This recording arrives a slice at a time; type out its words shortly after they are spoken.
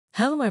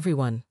Hello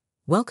everyone,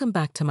 welcome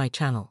back to my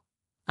channel.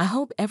 I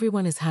hope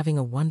everyone is having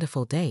a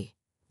wonderful day.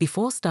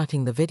 Before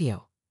starting the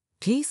video,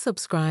 please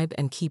subscribe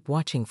and keep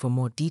watching for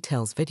more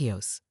details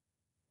videos.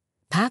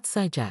 Pat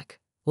Sajak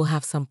will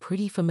have some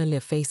pretty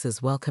familiar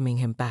faces welcoming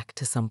him back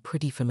to some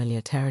pretty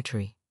familiar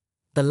territory.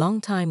 The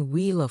longtime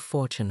Wheel of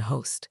Fortune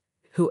host,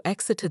 who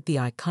exited the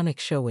iconic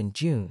show in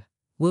June,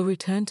 will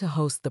return to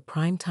host the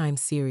primetime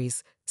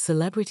series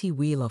Celebrity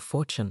Wheel of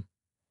Fortune.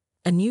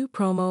 A new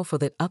promo for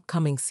the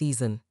upcoming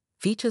season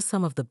features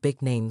some of the big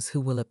names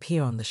who will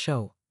appear on the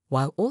show,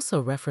 while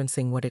also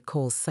referencing what it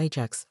calls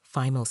Sajak's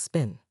final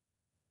spin.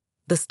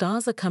 The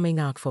stars are coming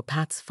out for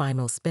Pat's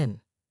final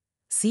spin.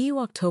 See you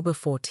October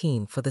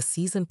 14 for the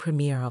season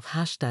premiere of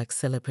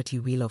 #Celebrity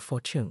Wheel of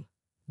Fortune.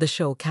 The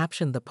show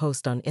captioned the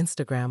post on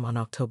Instagram on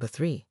October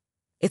 3.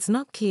 It's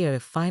not clear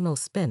if final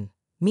spin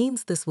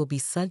means this will be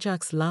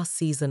Sajak's last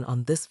season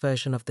on this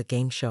version of the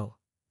game show.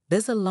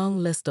 There's a long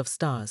list of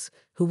stars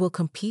who will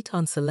compete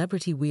on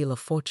Celebrity Wheel of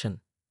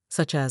Fortune,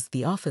 such as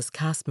The Office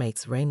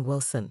castmates Rainn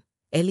Wilson,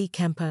 Ellie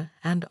Kemper,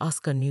 and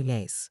Oscar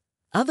Nunez.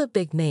 Other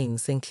big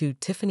names include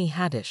Tiffany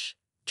Haddish,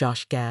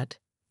 Josh Gad,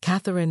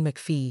 Catherine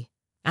McPhee,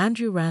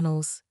 Andrew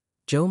Rannells,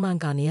 Joe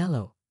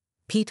Manganiello,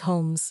 Pete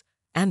Holmes,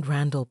 and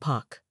Randall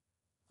Park.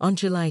 On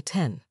July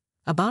 10,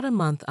 about a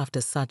month after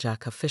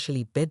Sajak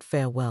officially bid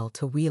farewell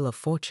to Wheel of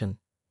Fortune,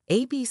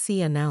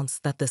 ABC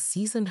announced that the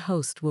seasoned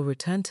host will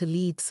return to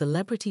lead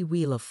Celebrity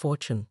Wheel of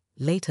Fortune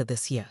later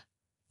this year.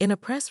 In a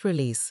press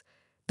release,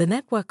 the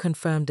network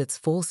confirmed its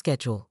full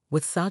schedule,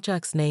 with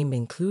Sajak's name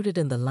included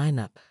in the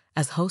lineup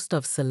as host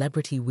of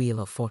Celebrity Wheel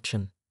of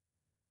Fortune.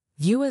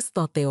 Viewers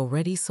thought they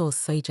already saw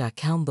Sajak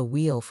helm the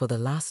wheel for the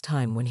last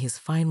time when his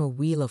final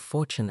Wheel of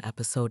Fortune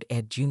episode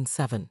aired June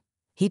 7.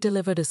 He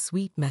delivered a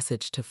sweet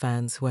message to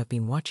fans who have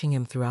been watching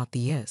him throughout the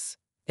years,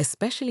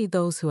 especially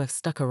those who have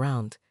stuck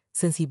around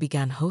since he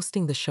began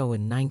hosting the show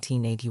in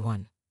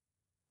 1981.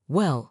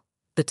 Well,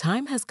 the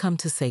time has come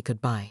to say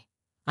goodbye.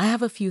 I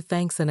have a few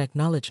thanks and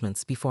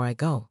acknowledgements before I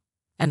go,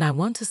 and I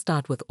want to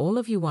start with all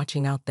of you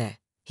watching out there,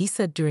 he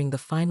said during the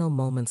final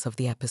moments of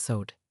the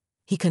episode.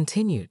 He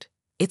continued,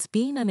 "It's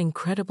been an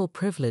incredible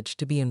privilege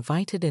to be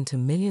invited into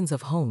millions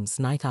of homes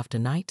night after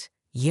night,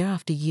 year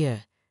after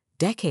year,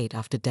 decade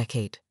after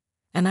decade.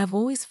 And I've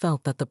always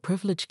felt that the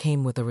privilege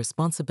came with a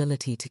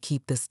responsibility to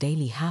keep this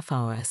daily half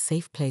hour a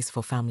safe place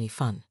for family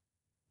fun.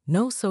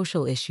 No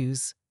social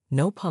issues,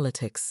 no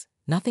politics,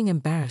 nothing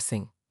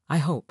embarrassing, I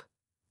hope.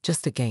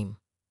 Just a game."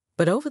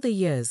 But over the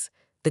years,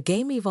 the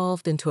game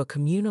evolved into a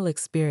communal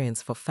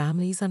experience for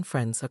families and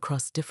friends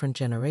across different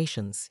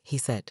generations, he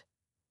said.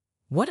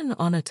 "What an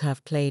honor to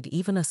have played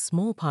even a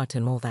small part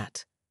in all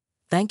that.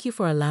 Thank you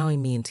for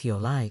allowing me into your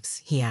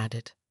lives," he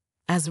added.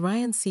 As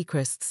Ryan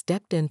Seacrest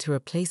stepped in to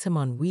replace him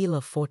on Wheel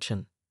of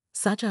Fortune,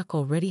 Sajak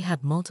already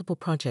had multiple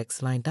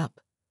projects lined up.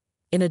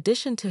 In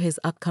addition to his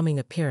upcoming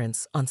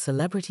appearance on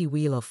Celebrity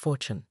Wheel of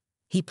Fortune,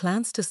 he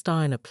plans to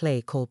star in a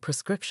play called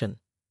Prescription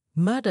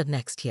Murder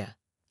next year.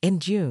 In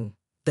June,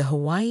 the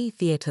Hawaii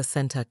Theater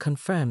Center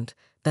confirmed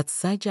that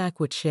Sajak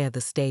would share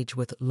the stage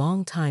with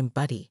longtime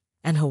buddy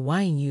and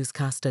Hawaii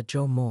newscaster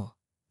Joe Moore.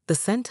 The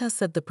center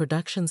said the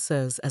production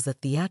serves as a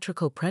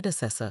theatrical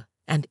predecessor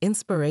and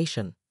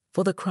inspiration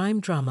for the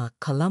crime drama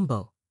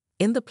Columbo.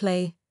 In the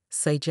play,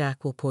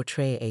 Sajak will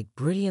portray a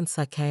brilliant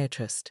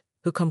psychiatrist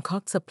who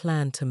concocts a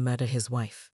plan to murder his wife.